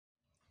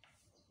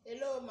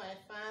Hello my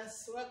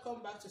fans,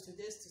 welcome back to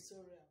today's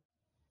tutorial.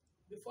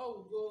 Before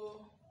we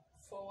go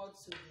forward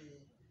to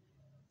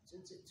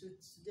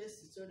today's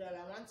tutorial,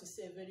 I want to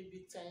say a very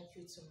big thank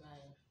you to my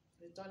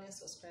returning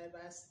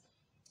subscribers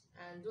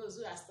and those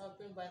who are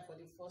stopping by for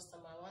the first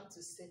time. I want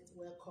to say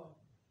welcome,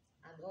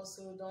 and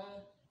also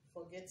don't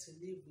forget to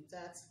leave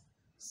without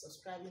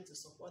subscribing to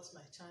support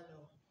my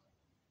channel.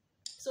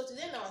 So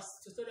today in our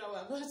tutorial we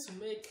are going to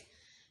make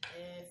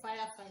a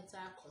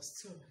firefighter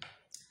costume.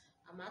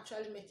 I'm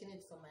actually making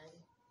it for my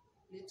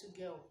little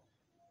girl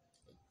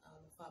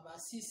for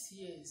about 6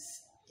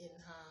 years. In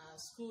her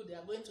school they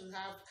are going to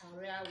have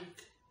career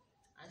week,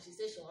 and she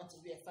said she wants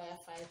to be a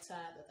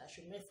firefighter, that I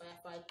should make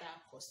firefighter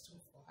costume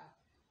for her.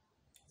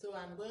 So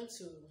I'm going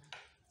to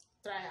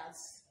try out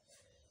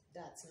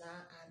that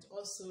now, and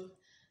also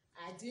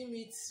I deem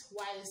it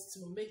wise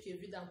to make a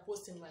video and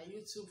post in my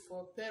YouTube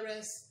for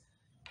parents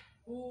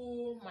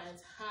who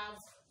might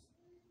have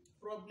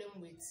problem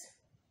with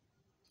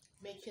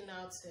making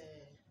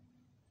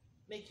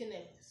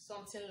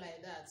something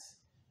like that,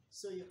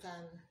 so you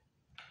can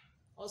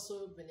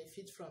also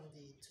benefit from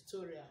the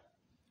tutorial.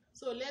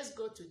 So let's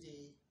go to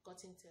the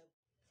cutting table.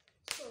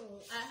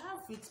 So I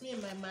have with me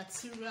my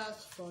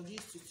materials for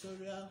this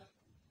tutorial.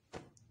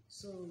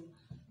 So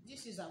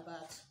this is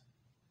about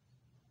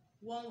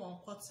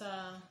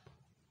 1/4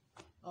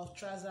 of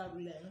trouser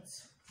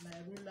length, my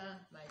ruler,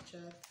 my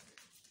chart,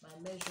 my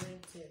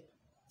measuring tape,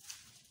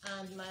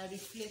 and my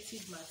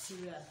reflective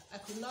material. I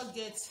could not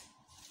get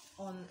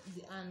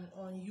an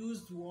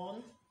unused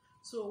one,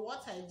 so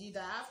what I did,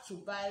 I have to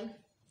buy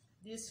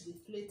this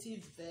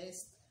reflective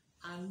vest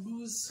and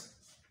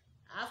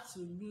I have to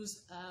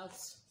lose out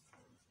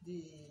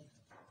the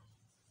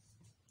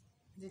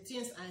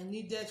things I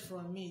needed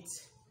from it,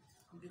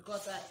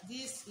 because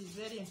this is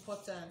very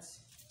important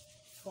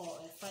for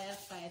a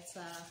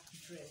firefighter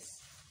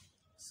dress.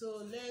 So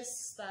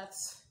let's start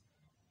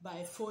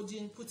by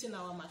putting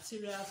our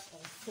materials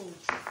on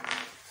fold.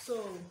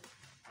 So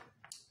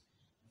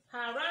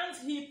her round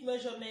hip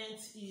measurement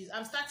is,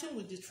 I'm starting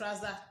with the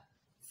trouser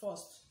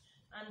first,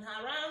 and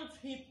her round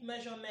hip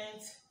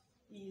measurement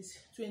is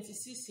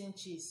 26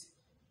 inches.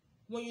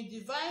 When you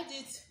divide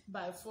it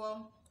by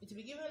 4, it will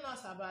be giving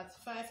us about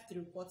 5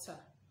 3/4,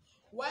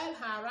 while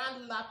her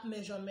round lap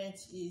measurement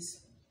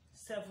is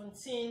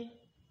 17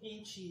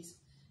 inches.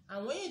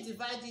 And when you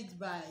divide it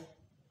by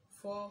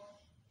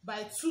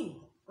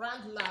 2,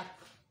 round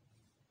lap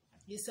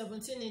is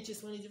 17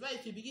 inches. When you divide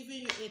it will be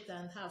giving you 8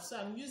 1/2. So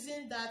I'm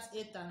using that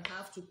 8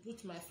 1/2 to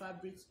put my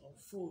fabrics on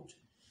fold.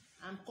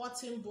 I'm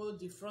cutting both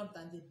the front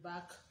and the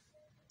back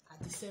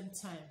at the same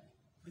time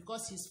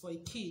because it's for a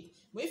kid.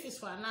 But if it's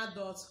for an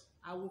adult,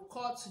 I will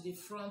cut the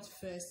front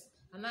first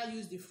and I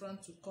use the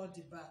front to cut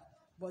the back.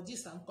 But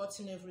this, I'm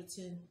cutting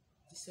everything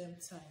at the same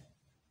time.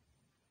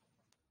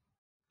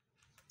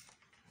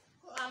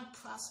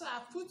 So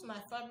I put my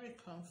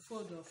fabric on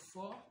fold of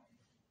 4.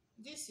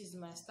 This is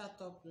my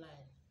startup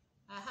line.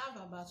 I have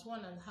about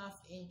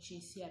 1.5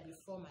 inches here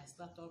before my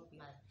startup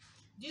line.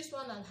 This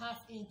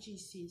 1.5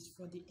 inches is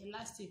for the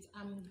elastic.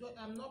 I'm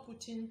not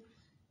putting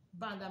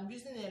band, I'm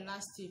using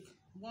elastic,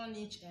 1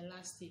 inch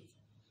elastic.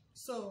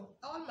 So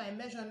all my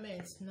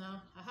measurements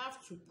now, I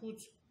have to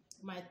put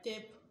my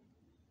tape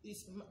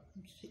is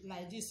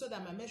like this, so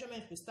that my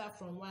measurement will start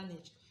from 1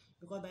 inch,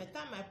 because by the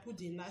time I put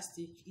the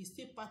elastic, it's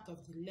still part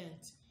of the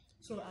length.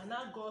 So I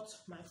now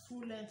got my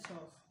full length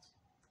of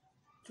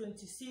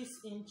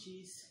 26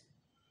 inches,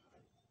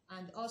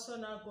 and also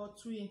now got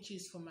 2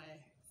 inches for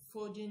my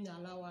folding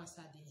allowance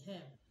at the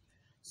hem.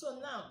 So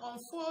now on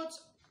fold,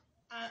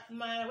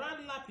 my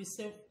round lap is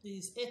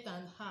 8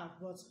 1/2,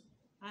 but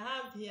I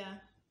have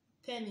here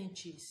 10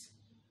 inches.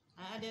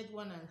 I added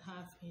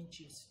 1.5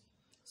 inches.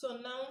 So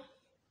now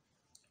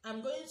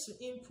I'm going to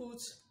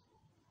input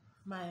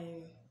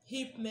my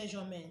hip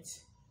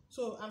measurement.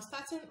 So I'm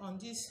starting on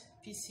this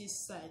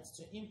pieces side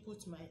to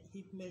input my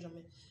hip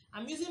measurement.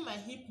 I'm using my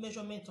hip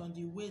measurement on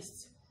the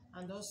waist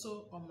and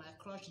also on my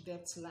crotch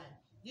depth line.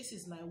 This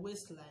is my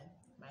waistline,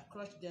 my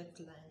crotch depth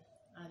line,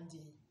 and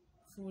the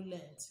full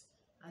length.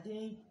 I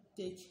didn't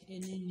take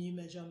any knee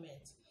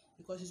measurement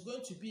because it's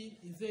going to be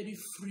a very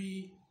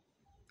free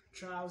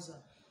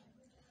trouser.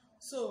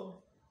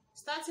 So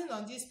starting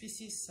on this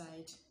pieces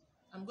side,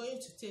 I'm going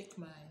to take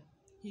my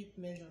hip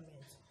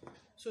measurement.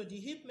 So the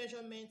hip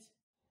measurement,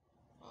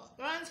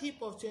 round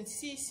hip of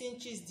 26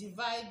 inches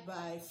divided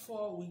by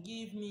 4 will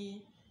give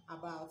me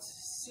about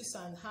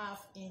 6.5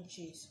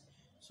 inches.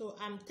 So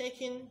I'm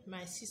taking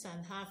my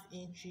 6.5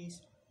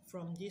 inches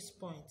from this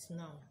point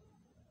now.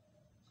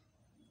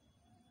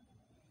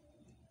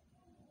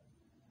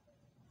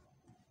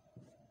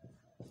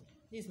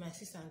 This is my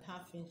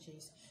 6.5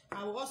 inches.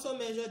 I will also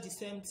measure the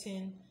same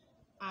thing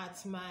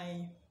at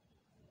my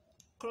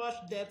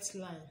crotch depth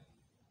line.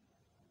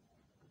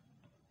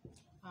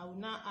 I will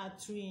now add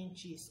 2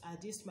 inches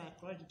at this my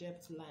crotch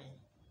depth line.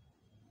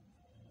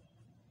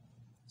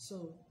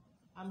 So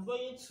I'm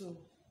going to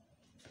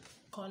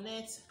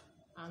connect,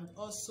 and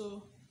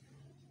also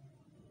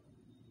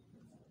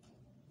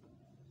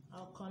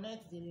I'll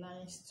connect the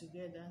lines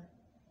together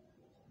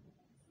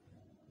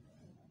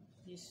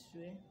this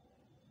way.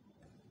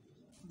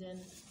 Then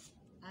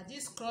at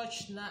this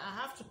crotch now,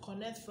 I have to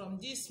connect from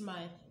this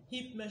my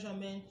hip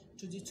measurement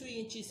to the 2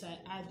 inches I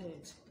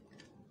added.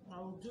 I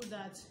will do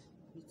that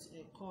with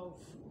a curve.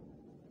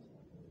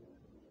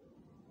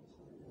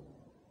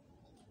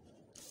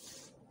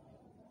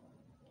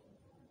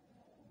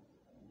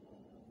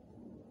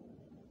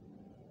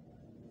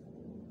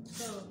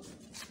 So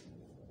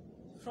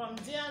from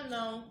there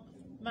now,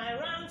 my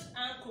round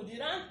ankle, the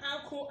round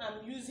ankle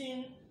I'm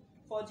using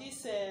for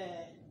this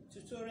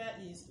tutorial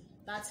is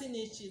 13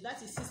 inches.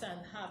 That is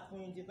 6.5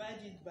 when you divide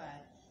it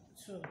by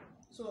 2.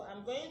 So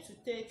I'm going to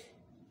take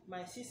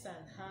my 6.5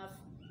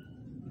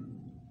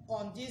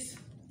 on this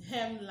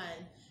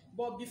hemline,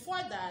 but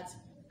before that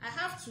I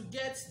have to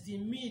get the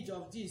mid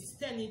of this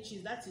 10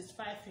 inches, that is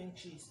 5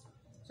 inches.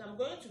 So I'm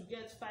going to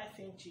get 5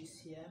 inches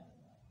here.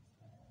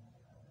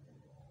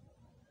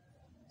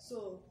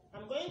 So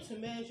I'm going to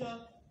measure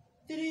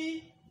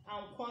 3¼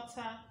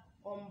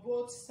 on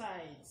both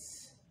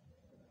sides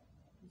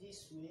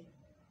this way,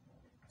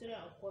 3¼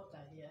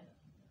 here.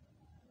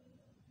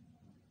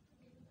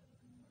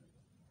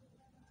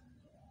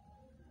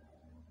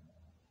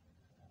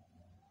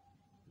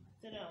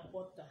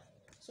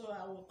 So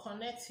I will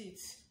connect it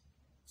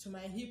to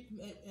my hip.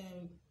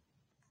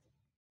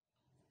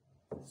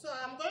 So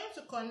I'm going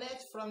to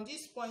connect from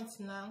this point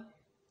now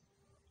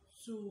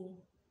to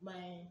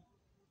my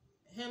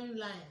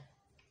hemline.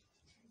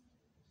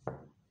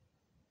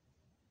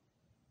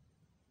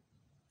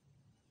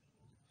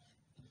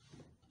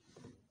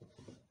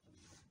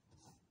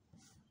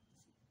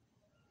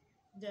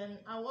 Then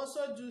I'll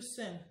also do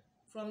same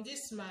from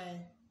this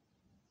my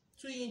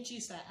 2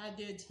 inches I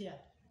added here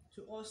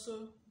to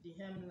also the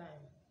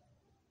hemline.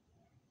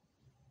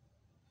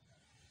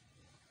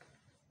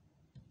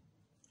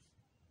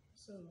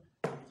 So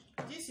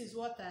this is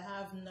what I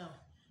have now.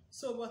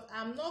 So but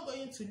I'm not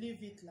going to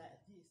leave it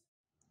like this.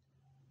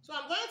 So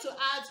I'm going to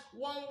add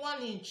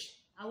one inch.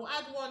 I will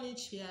add 1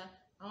 inch here.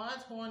 I'll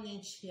add 1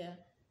 inch here.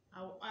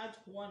 I will add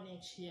 1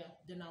 inch here.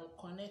 Then I will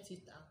connect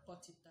it and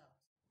cut it out.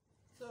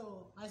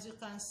 So as you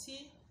can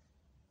see,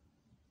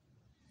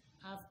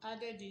 I've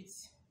added it.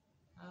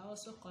 I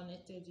also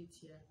connected it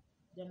here.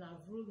 Then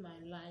I've ruled my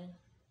line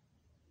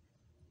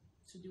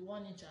to the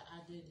 1 inch I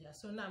added here.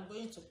 So now I'm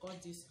going to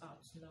cut this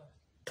out now.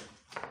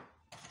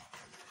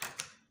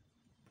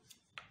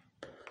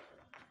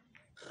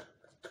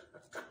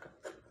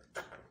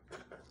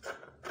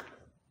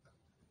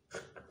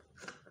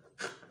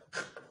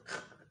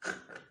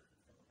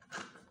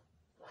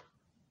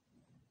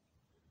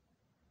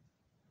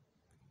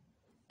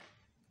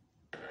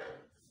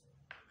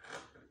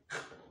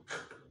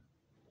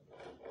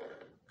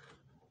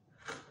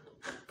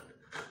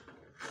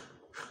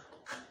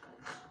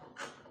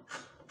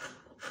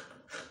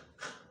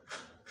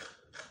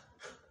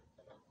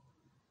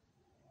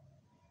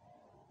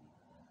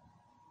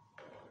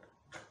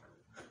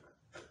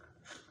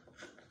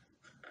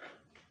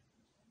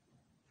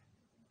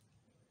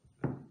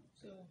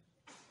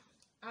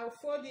 I'll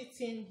fold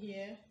it in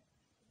here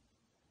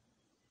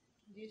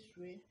this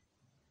way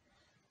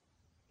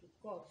to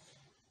cut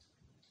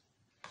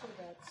so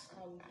that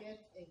I will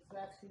get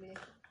exactly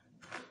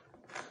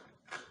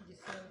the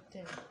same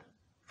thing.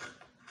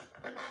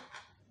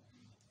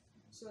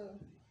 So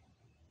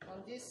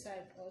on this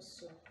side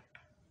also,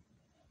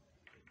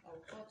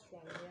 I'll cut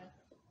from here.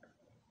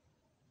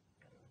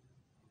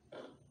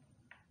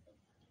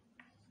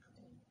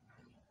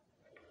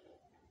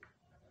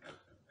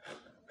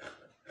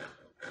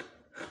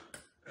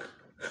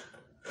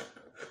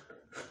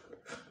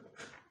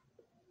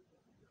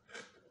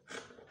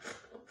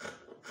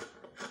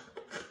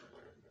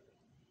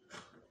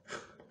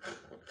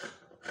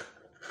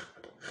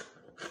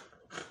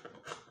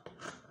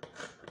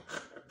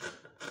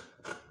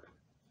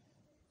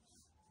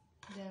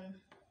 Then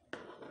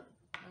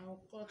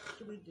I'll cut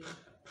through the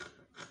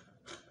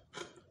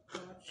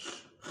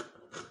crotch.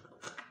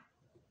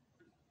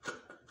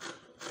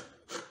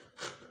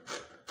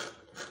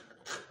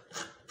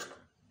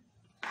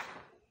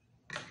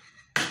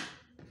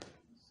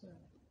 So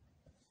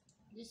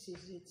this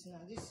is it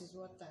now. This is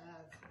what I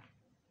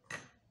have.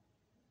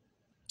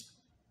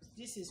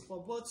 This is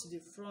for both the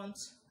front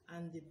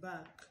and the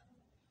back.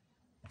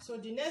 So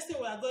the next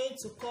thing we are going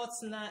to cut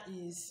now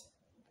is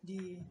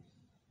the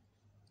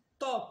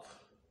top.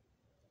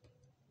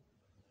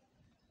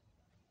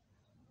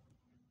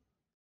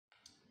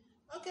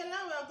 Okay,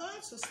 now we are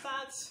going to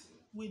start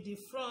with the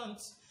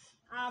front.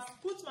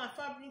 I've put my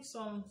fabrics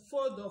on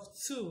fold of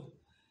 2.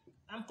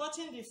 I'm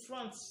cutting the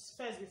front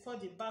first before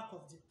the back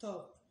of the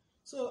top.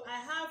 So I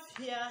have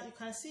here, you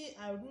can see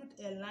I ruled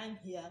a line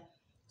here.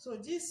 So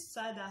this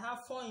side I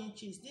have 4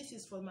 inches. This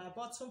is for my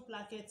bottom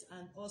placket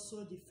and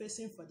also the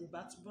facing for the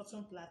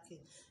bottom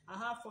placket. I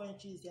have 4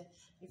 inches there.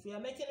 If you are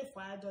making it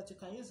for adult, you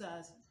can use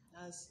as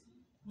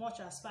much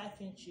as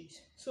 5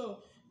 inches.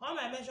 So all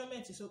my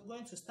measurement is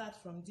going to start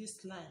from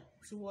this line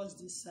towards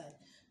this side.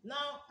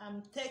 Now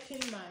I'm taking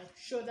my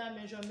shoulder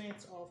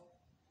measurement of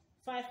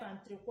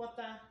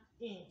 5¾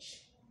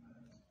 inch.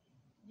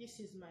 This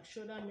is my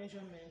shoulder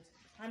measurement,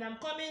 and I'm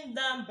coming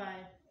down by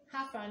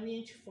 1/2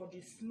 inch for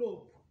the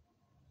slope.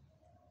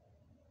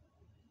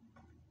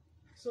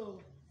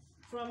 So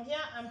from here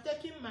I'm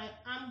taking my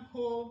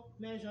armhole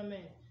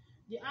measurement.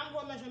 The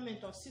armhole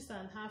measurement of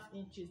 6.5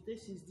 inches.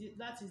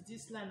 That is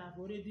this line I've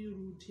already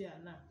ruled here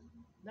now.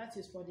 That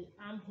is for the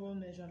armhole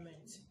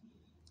measurement.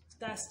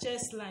 That's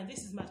chest line.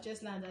 This is my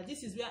chest line. That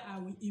this is where I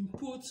will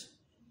input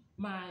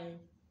my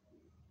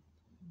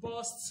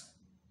bust,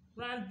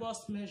 round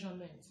bust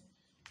measurement.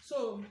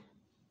 So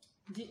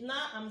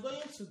now I'm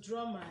going to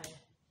draw my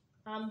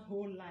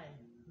armhole line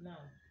now.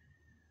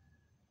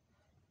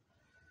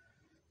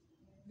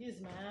 This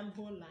is my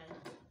armhole line,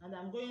 and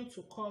I'm going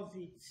to curve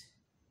it.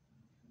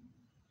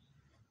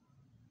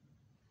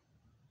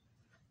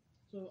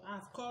 So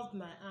I've curved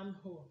my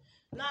armhole.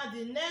 Now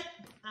the neck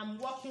I'm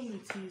working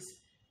with is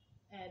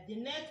the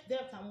neck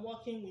depth I'm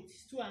working with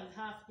is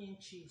 2.5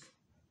 inches.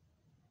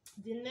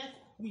 The neck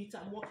width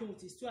I'm working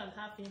with is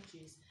 2.5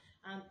 inches,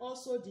 and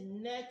also the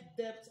neck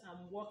depth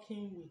I'm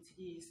working with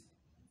is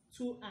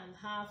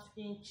 2.5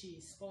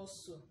 inches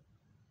also.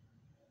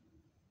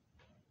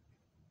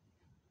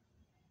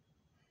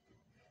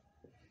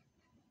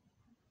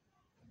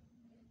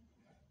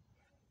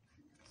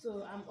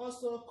 So I'm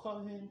also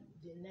covering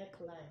the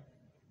neckline.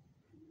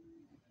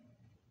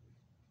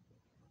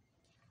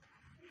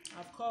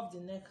 I've curved the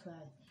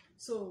neckline.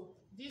 So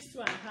these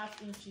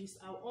 2.5 inches,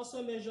 I'll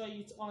also measure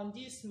it on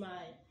this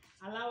my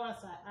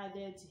allowance I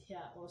added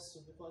here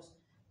also, because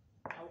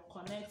I'll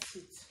connect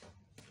it.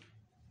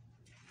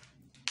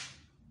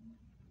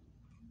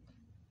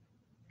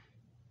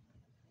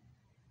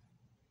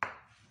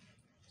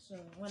 So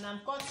when I'm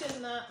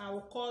cutting now, I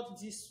will cut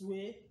this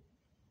way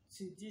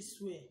to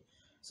this way.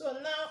 So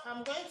now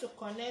I'm going to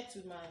connect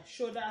to my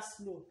shoulder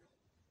slope.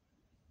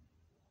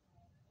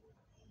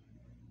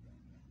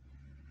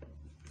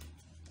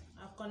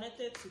 I've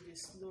connected to the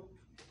slope.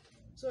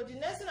 So the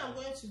next thing I'm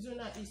going to do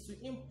now is to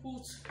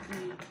input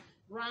the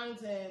round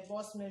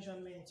bust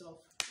measurement of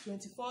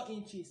 24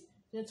 inches.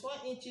 24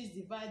 inches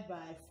divided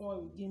by 4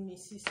 will give me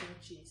 6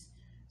 inches.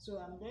 So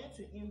I'm going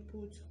to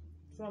input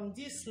from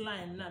this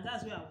line now.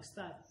 That's where I will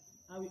start.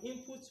 I will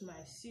input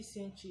my 6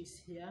 inches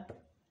here.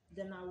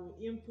 Then I will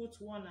input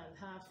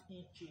 1.5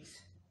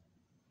 inches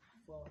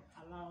for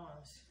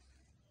allowance.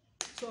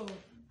 So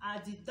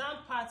at the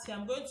down part here,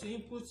 I'm going to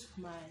input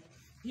my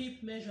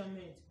hip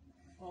measurement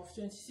of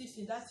 26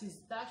 inches.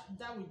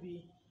 That will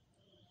be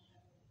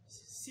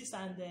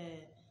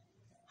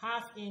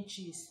 6.5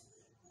 inches.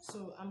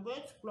 So I'm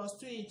going to plus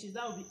 2 inches.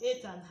 That will be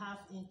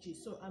 8.5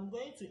 inches. So I'm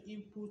going to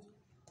input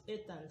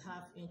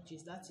 8.5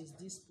 inches. That is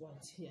this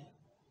point here.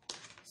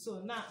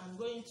 So now I'm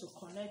going to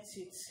connect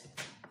it.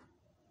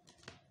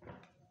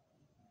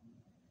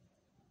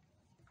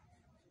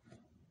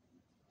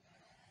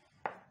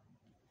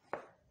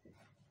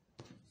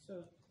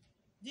 So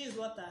this is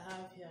what I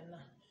have here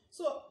now.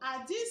 So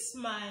at this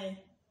my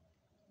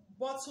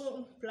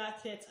bottom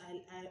placket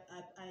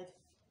I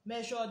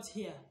measured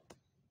here.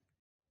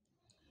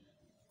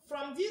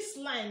 From this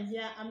line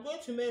here, I'm going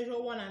to measure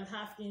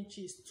 1.5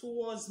 inches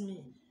towards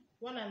me.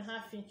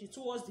 1.5 inches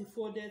towards the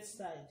folded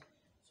side.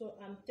 So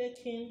I'm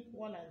taking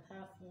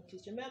 1.5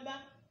 inches. Remember,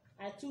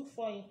 I took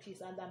 4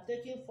 inches and I'm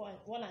taking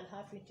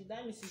 1.5 inches.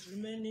 That means it's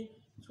remaining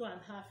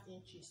 2.5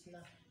 inches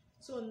now.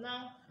 So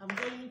now I'm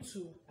going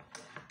to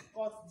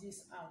cut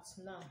this out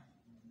now.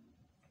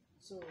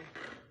 So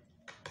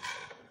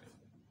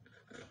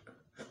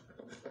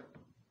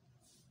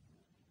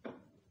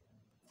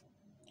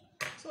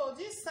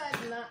this side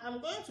now,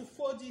 I'm going to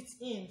fold it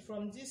in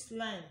from this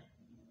line.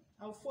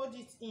 I'll fold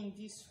it in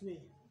this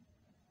way.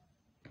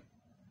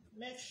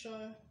 Make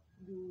sure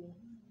you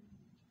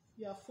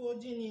are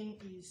folding in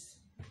is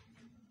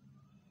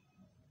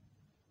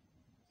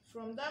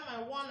from that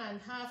my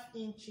 1.5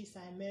 inches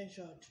I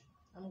measured.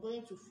 I'm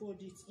going to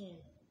fold it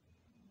in.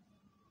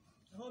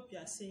 I hope you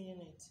are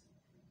seeing it.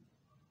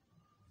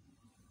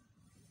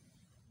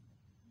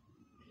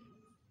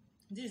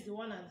 This is the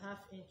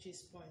 1.5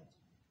 inches point.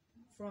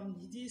 From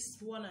this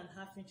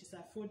 1.5 inches,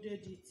 I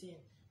folded it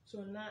in.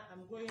 So now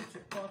I'm going to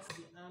cut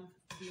the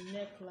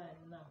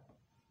neckline now.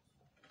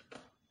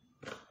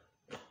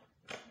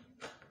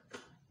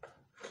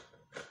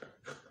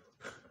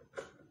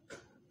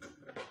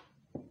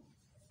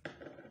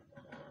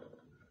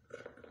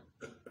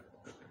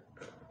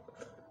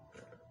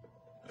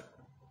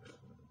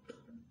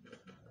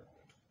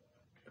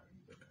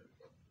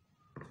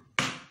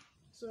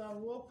 So I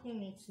will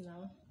open it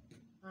now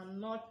and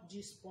notch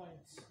this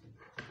point.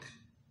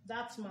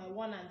 That's my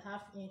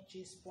 1.5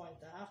 inches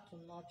point. I have to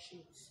notch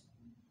it.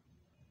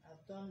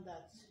 I've done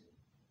that.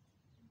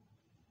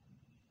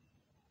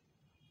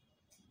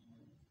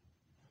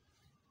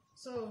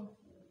 So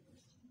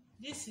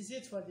this is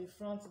it for the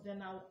front.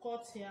 Then I'll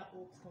cut here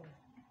open.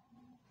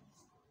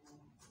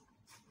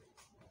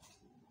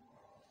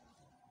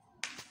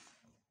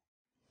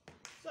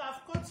 So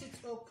I've cut it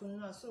open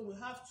now. So we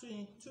have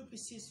two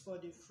pieces for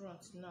the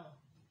front now.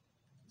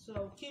 So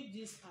I'll keep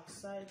this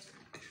outside.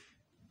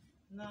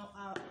 Now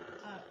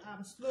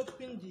I'm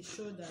sloping the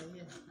shoulder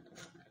here.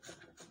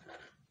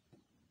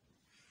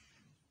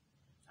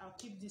 I'll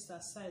keep this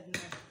aside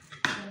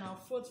now. Then I'll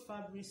fold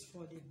fabrics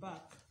for the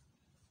back.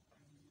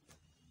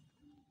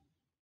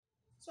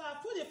 So I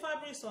put the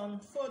fabrics on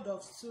fold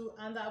of 2,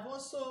 and I've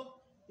also,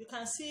 you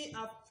can see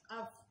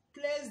I've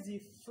placed the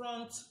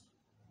front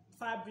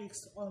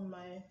fabrics on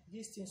my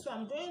this thing. So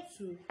I'm going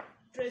to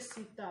trace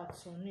it out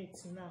on it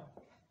now.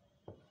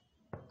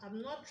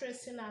 I'm not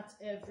tracing out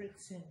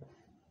everything.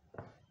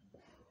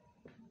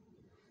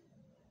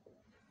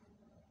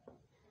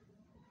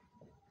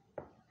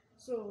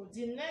 So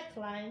the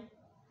neckline,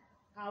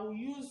 I will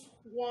use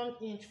 1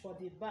 inch for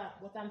the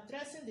back, but I'm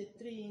tracing the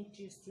 3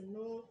 inches to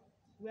know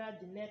where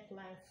the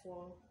neckline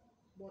falls,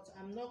 but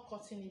I'm not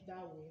cutting it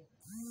that way.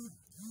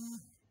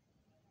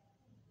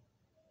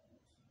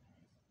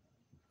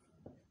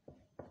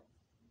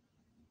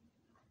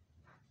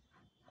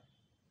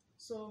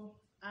 So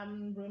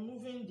I'm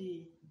removing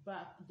the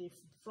back, the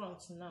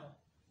front now.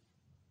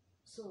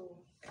 So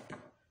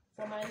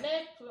for my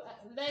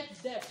leg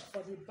depth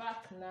for the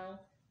back now,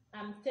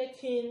 I'm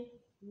taking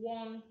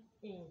 1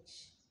 inch.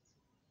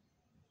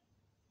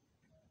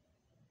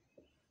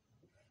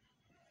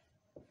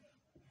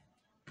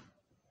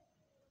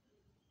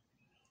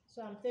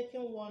 So I'm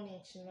taking 1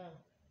 inch now.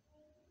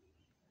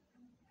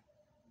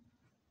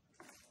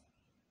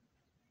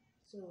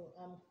 So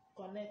I'm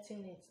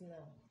connecting it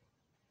now.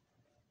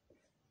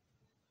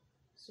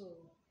 So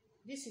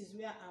this is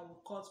where I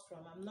will cut from.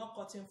 I'm not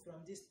cutting from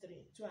this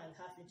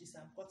 2.5 inches.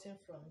 I'm cutting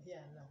from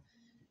here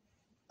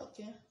now.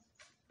 Okay.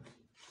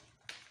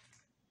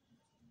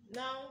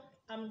 Now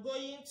I'm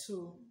going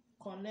to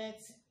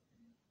connect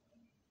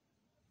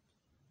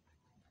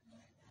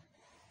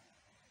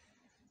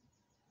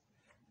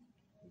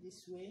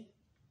this way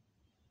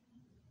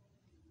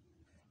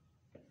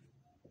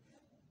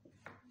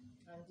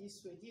and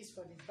this way. This is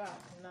for the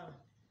back now.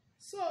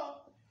 So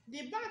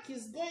the back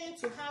is going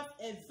to have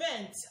a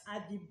vent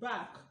at the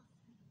back.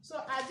 So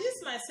at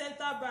this my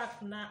center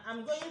back now,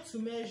 I'm going to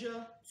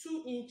measure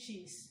 2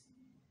 inches.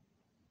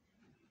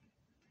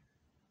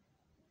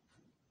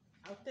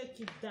 I'll take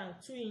it down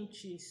 2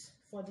 inches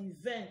for the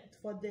vent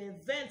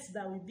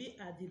that will be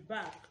at the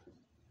back.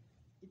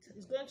 It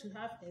is going to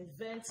have a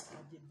vent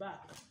at the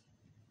back.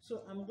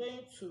 So I'm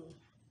going to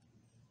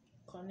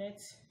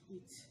connect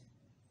it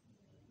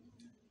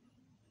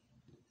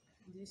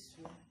this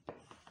way.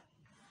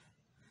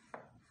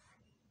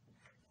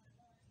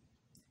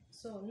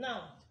 So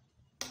now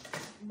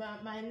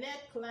my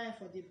neckline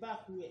for the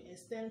back will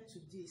extend to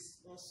this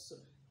also.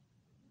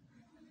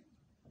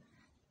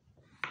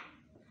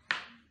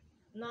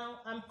 Now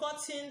I'm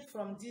cutting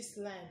from this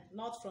line,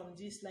 not from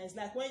this line. It's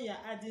like when you're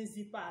adding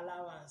zipper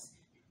allowance.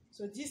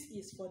 So this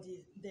is for the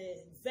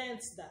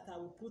vents that I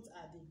will put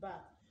at the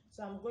back.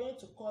 So I'm going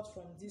to cut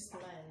from this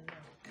line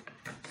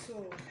now.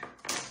 So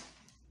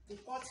the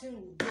cutting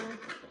will go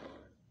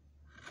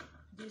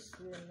this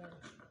way now.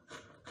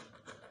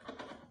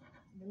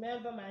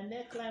 Remember, my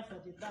neckline for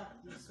the back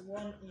is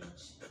 1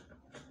 inch.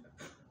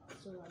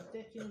 So I'm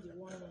taking the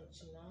 1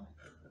 inch now.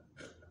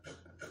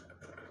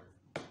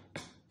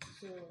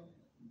 So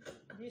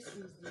this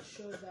is the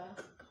shoulder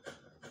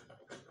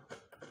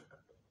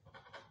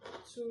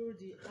to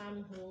the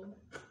armhole.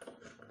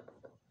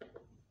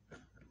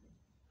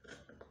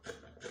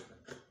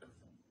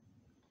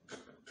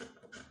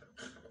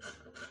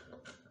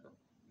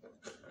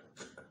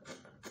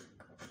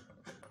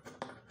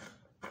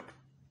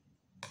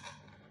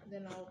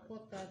 Then I'll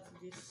cut out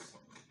this.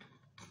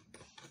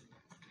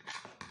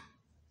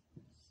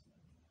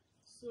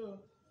 So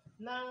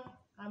now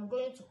I'm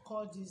going to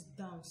cut this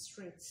down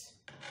straight.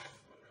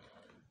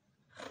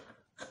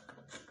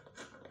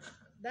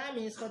 That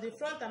means for the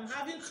front, I'm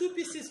having 2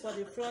 pieces for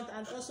the front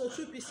and also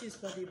 2 pieces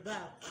for the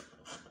back.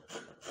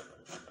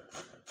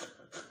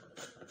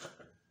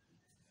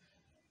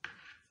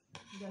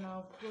 Then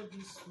I'll go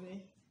this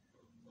way.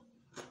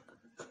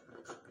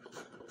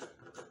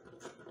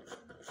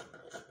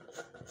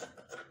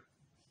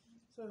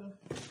 So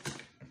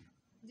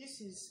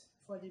this is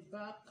for the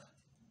back.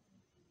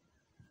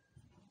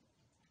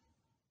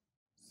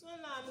 So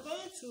now I'm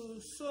going to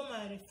sew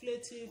my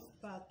reflective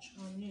patch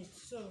on it.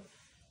 So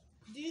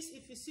this,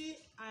 if you see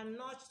a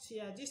notch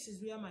here, this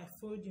is where my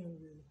folding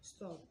will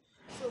stop.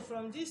 So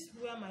from this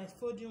where my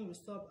folding will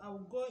stop, I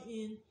will go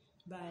in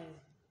by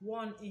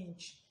 1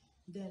 inch.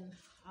 Then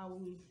I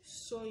will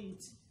sew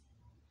it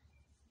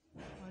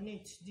on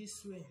it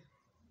this way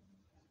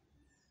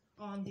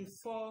on the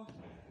 4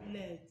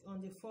 legs,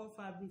 on the 4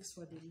 fabrics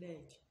for the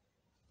leg,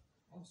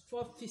 on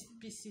 4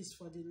 pieces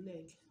for the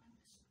leg.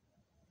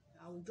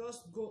 I will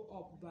just go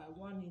up by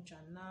 1 inch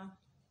and now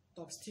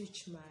top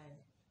stitch my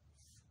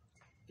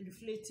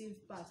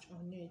reflective patch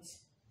on it.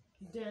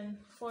 Then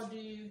for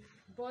the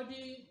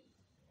body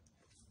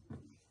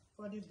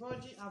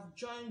I've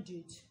joined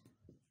it.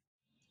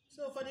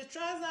 So for the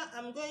trouser,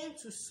 I'm going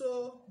to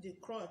sew the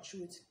crotch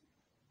with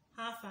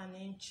 1/2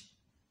 inch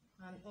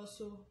and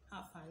also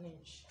 1/2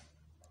 inch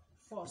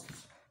first.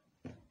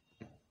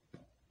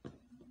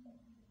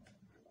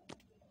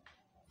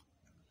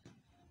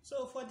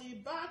 So for the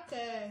back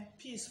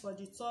piece for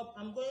the top,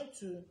 I'm going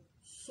to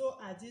sew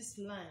at this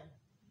line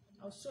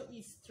I'll sew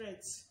it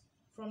straight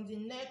from the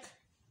neck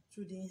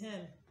to the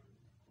hem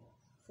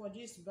for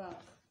this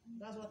back.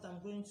 That's what I'm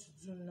going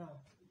to do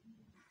now.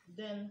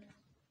 Then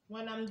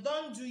when I'm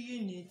done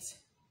doing it,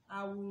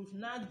 I will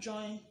now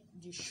join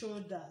the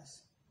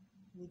shoulders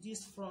with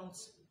these front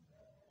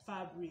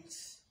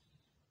fabrics.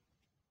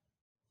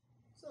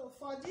 So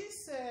for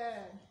this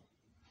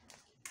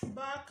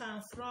back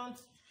and front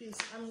piece,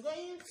 I'm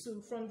going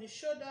to, from the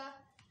shoulder,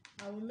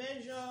 I will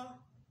measure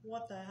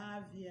what I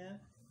have here.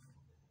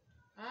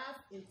 I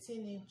have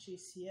 18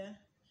 inches here.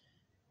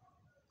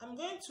 I'm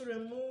going to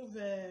remove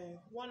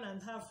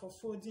 1.5 for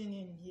folding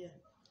in here,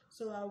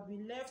 so I'll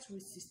be left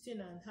with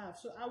 16.5.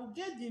 So I will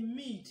get the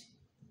mid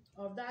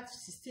of that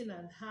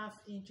 16.5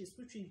 inches,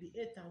 which will be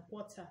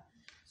 8.25.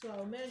 So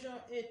I'll measure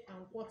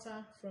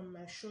 8.25 from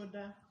my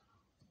shoulder.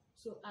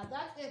 So at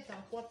that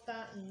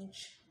 8.25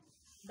 inch,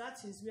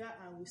 that is where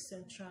I will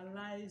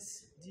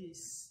centralize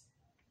this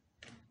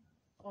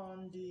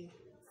on the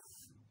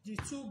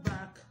two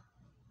back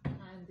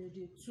and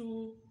the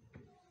two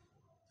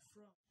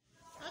front.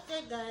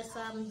 Okay guys,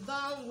 I'm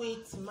done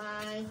with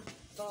my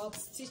top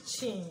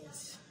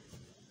stitchings.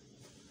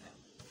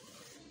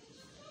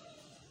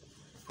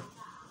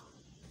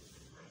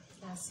 You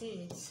can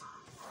see it.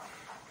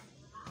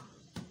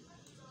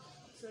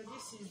 So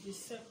this is the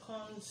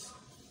second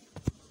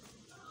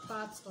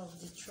part of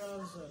the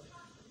trouser.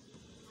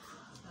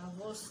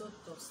 I've also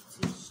top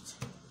stitched.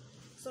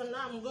 So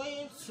now I'm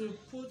going to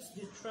put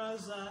the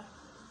trouser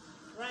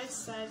right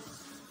side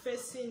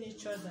facing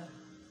each other.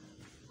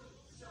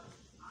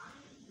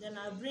 Then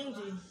I bring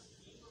the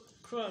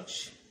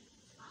crotch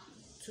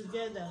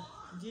together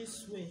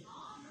this way.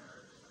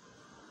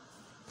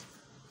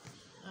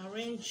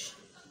 Arrange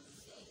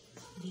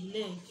the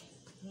leg.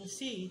 You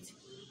see it?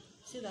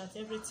 See that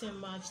everything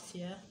matched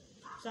here.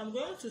 So I'm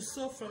going to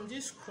sew from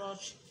this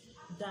crotch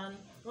down,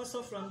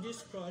 also from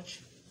this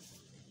crotch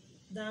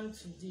down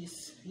to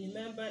this.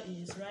 Remember, it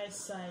is right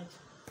side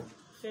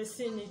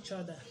facing each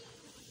other.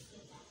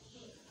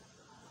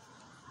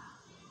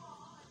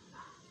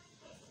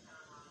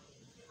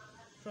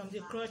 From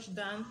the crotch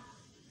down,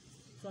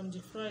 from the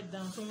front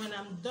down. So when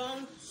I'm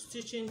done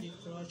stitching the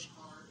crotch,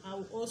 I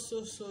will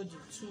also sew the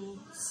two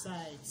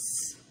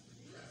sides.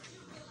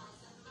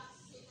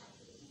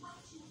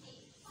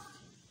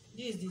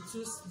 This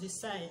is the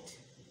side.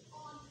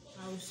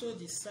 I will sew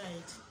the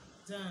side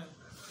down.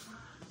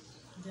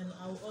 Then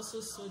I will also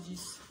sew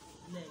this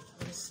leg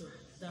also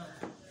down.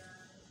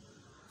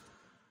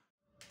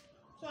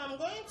 So I'm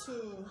going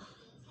to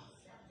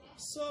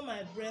sew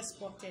my breast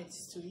pocket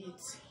to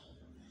it.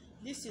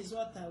 This is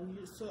what I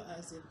will sew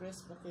as a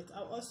breast pocket.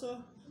 I'll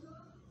also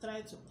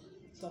try to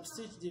top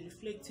stitch the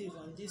reflective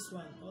on this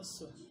one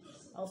also.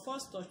 I'll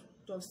first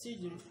top stitch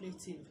the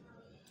reflective.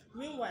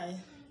 Meanwhile,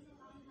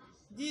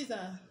 these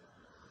are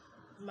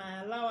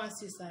my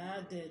allowances I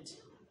added.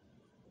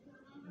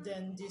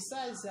 Then the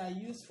size I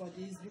used for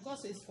this,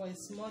 because it's for a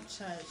small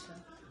child,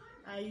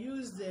 I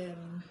used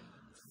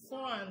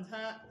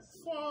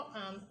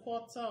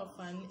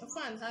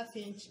 4.25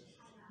 inch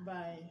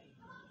by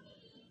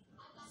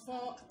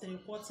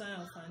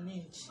 4.75 of an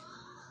inch.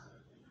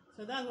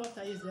 So that's what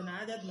I used. Then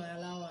I added my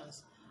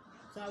allowance.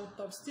 So I will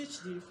top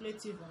stitch the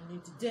reflective on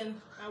it.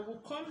 Then I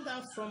will come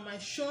down from my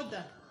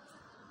shoulder.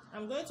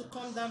 I'm going to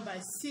come down by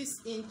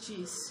 6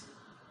 inches.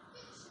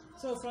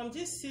 So from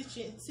this 6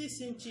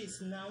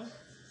 inches now,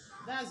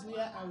 that's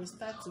where I will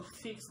start to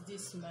fix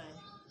this my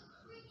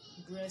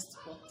breast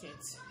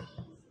pocket.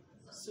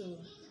 So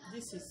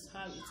this is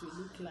how it will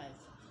look like.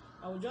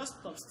 I will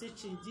just top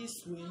stitch it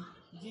this way,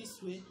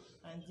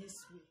 and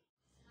this way.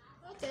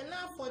 Okay,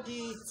 now for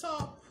the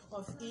top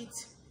of it,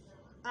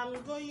 I'm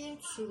going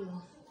to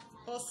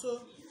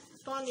also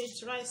turn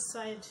it right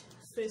side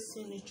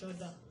facing each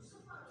other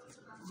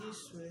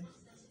this way.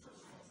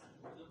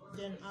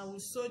 Then I will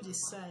sew the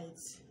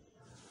sides.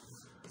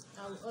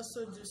 I will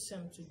also do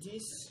same to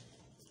this,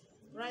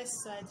 right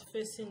side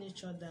facing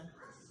each other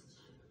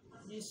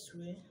this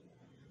way.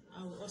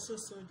 I will also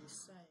sew the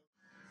side.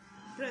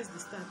 Press the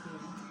start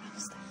now.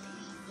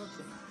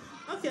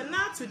 Okay,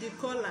 now to the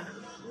collar.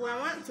 I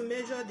want to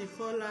measure the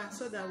collar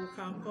so that we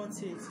can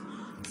cut it.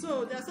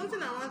 So there's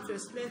something I want to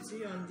explain to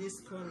you on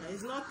this collar.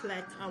 It's not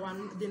like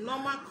the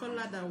normal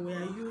collar that we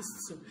are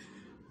used to.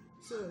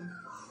 So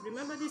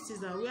remember, this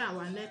is where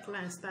our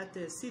neckline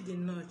started. See the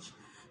notch.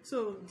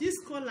 So this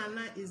collar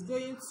now is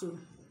going to,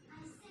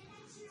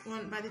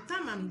 by the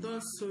time I'm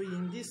done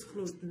sewing this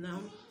cloth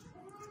now,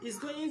 it's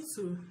going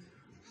to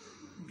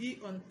be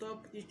on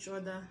top each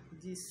other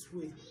this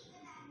way.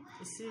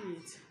 You see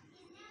it?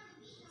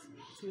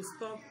 To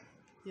stop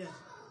here.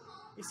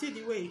 You see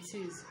the way it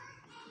is.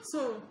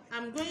 So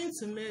I'm going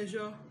to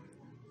measure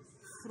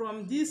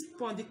from this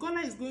point. The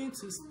collar is going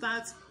to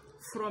start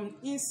from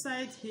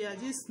inside here,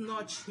 this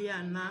notch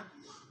here. Now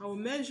I will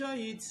measure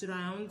it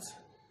round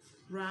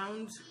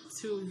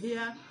till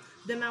here.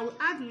 Then I will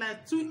add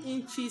like 2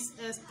 inches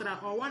extra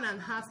or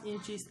 1.5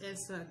 inches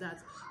extra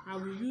that I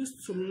will use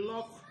to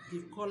lock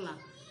the collar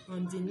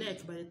on the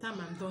neck by the time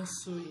I'm done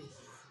sewing.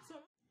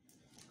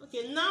 So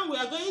Okay, now we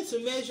are going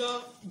to measure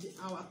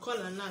our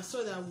color now,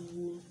 so that we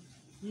will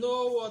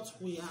know what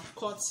we are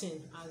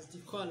cutting as the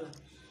color.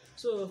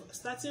 So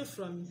starting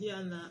from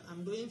here now,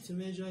 I'm going to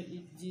measure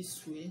it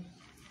this way,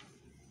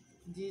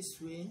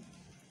 this way,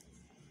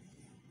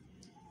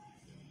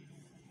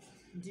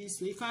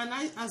 this way. You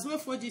can as well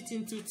fold it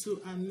into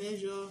two and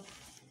measure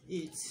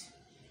it,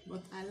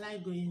 but I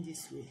like going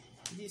this way,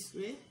 this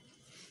way,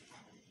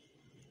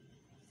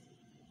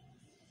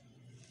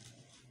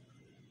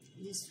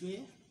 this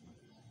way.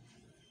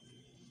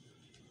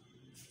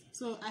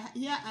 So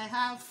here I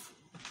have,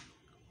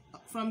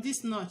 from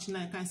this notch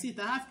now, you can see it,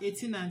 I have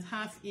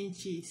 18.5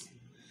 inches,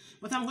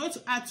 but I'm going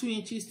to add 2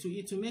 inches to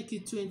it to make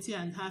it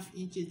 20.5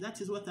 inches.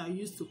 That is what I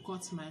use to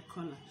cut my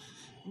collar.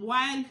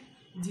 While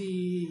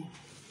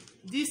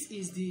this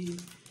is the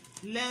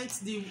length,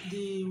 the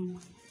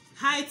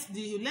height,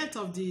 the length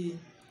of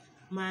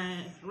my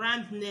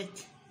round neck.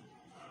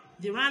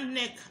 The round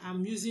neck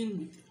I'm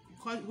using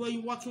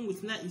working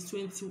with now is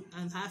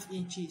 20.5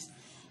 inches.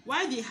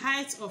 While the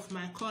height of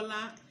my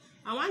collar,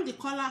 I want the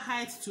collar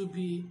height to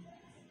be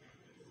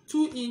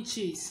 2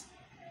 inches.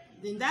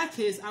 In that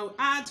case, I'll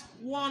add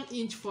 1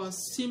 inch for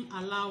seam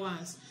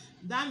allowance.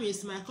 That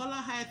means my collar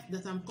height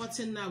that I'm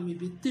cutting now will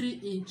be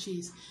 3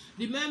 inches.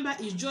 Remember,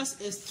 it's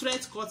just a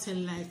straight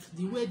cutting like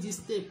the way this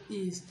tape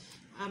is.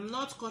 I'm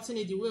not cutting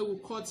it the way we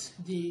cut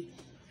the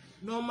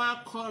normal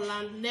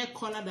collar, neck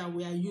collar that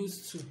we are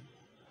used to.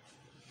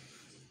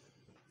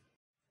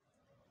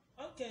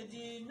 Okay,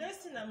 the next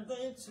thing I'm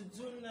going to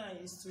do now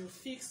is to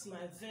fix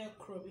my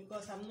Velcro,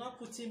 because I'm not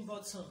putting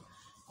button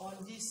on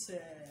this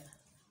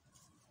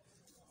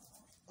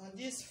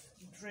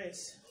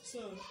dress. So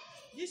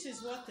this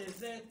is what a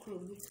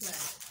Velcro looks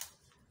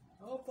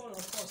like. I hope all of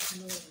us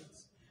know it.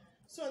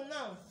 So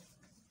now,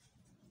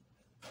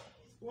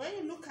 when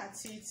you look at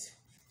it,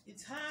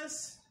 it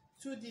has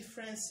two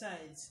different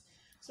sides.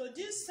 So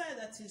this side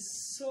that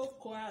is so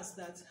coarse,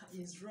 that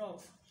is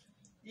rough,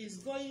 is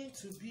going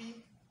to be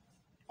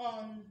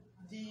on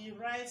the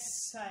right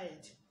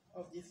side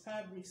of the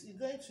fabrics. It's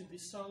going to be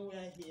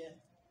somewhere here.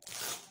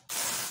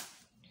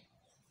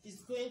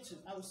 It's going to,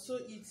 I will sew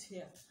it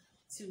here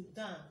till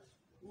down.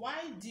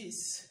 While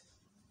this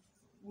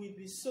will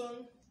be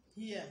sewn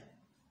here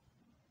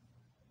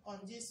on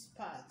this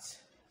part,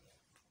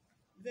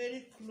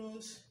 very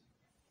close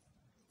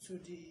to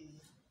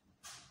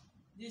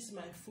this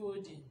my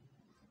folding.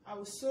 I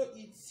will sew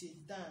it till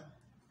down.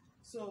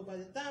 So by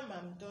the time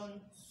I'm done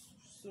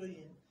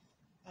sewing,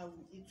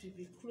 it will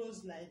be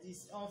closed like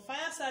this. On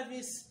fire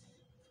service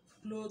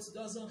clothes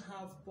doesn't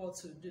have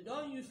bottom. They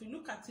don't use, if you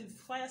look at it,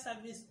 fire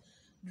service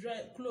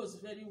clothes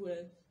very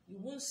well, you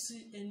won't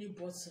see any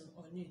button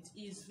on it.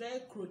 It's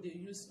Velcro they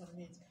use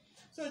on it.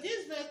 So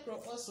this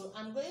Velcro also,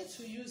 I'm going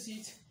to use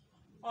it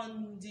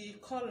on the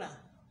collar.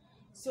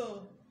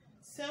 So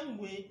same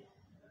way,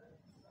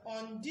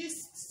 on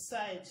this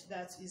side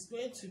that is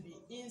going to be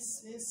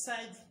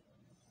inside.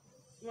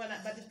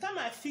 By the time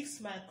I fix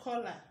my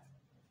collar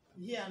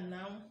here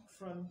now,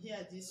 from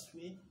here this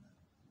way,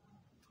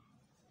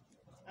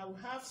 I will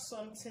have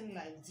something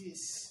like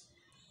this.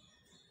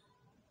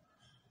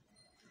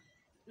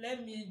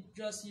 Let me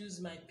just use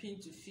my pin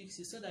to fix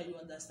it so that you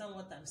understand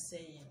what I'm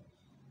saying.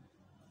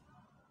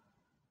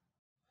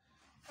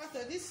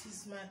 Okay, this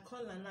is my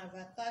collar now. I've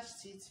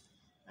attached it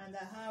and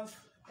I have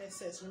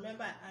excess.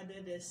 Remember, I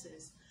added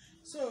excess.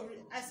 So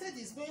I said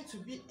it's going to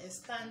be a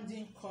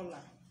standing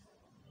collar.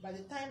 By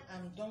the time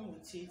I'm done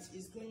with it,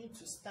 it's going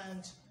to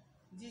stand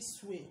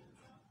this way.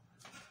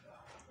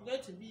 It's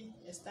going to be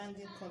a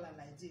standing collar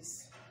like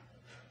this.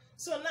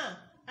 So now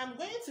I'm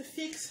going to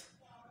fix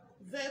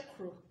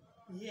Velcro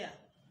here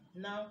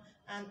now,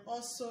 and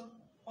also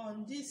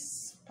on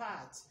this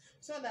part,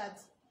 so that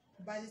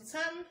by the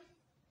time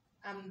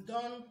I'm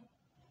done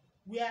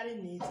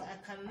wearing it,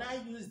 I can now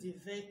use the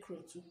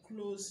Velcro to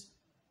close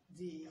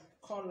the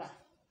collar.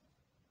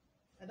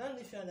 I don't know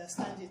if you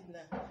understand it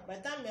now. By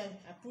the time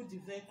I put the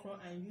Velcro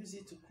and use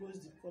it to close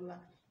the collar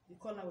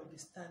will be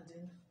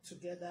standing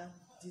together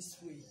this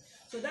way.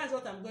 So that's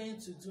what I'm going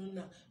to do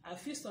now. I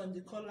fixed on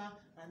the collar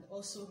and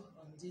also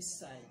on this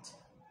side.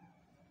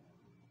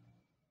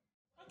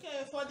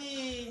 Okay, for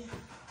the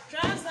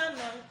trouser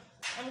now,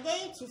 I'm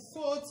going to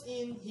fold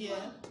in here.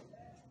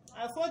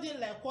 I'll fold in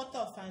like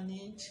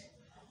 1/4 inch.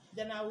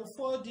 Then I will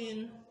fold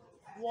in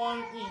 1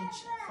 inch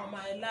for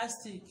my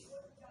elastic,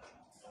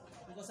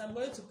 because I'm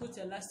going to put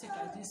elastic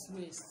at this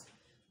waist.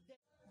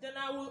 Then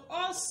I will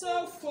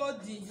also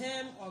fold the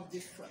hem of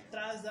the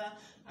trouser.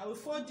 I will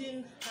fold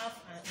in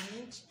 1/2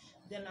 inch.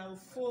 Then I will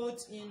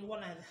fold in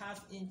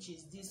 1.5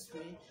 inches this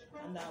way,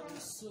 and I will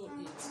sew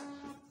it.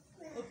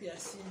 Hope you are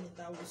seeing it.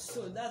 I will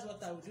sew. That's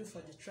what I will do for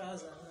the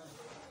trouser now.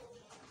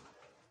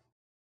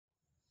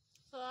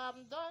 So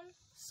I'm done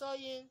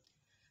sewing,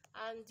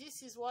 and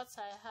this is what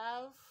I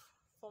have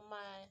for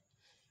my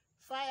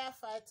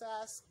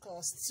firefighter's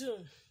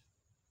costume.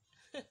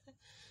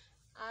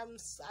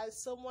 I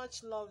so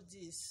much love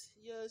this.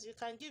 You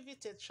can give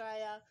it a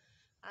trial,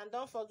 and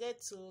don't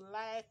forget to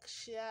like,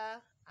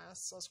 share, and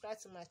subscribe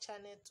to my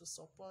channel to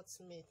support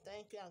me.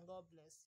 Thank you and God bless.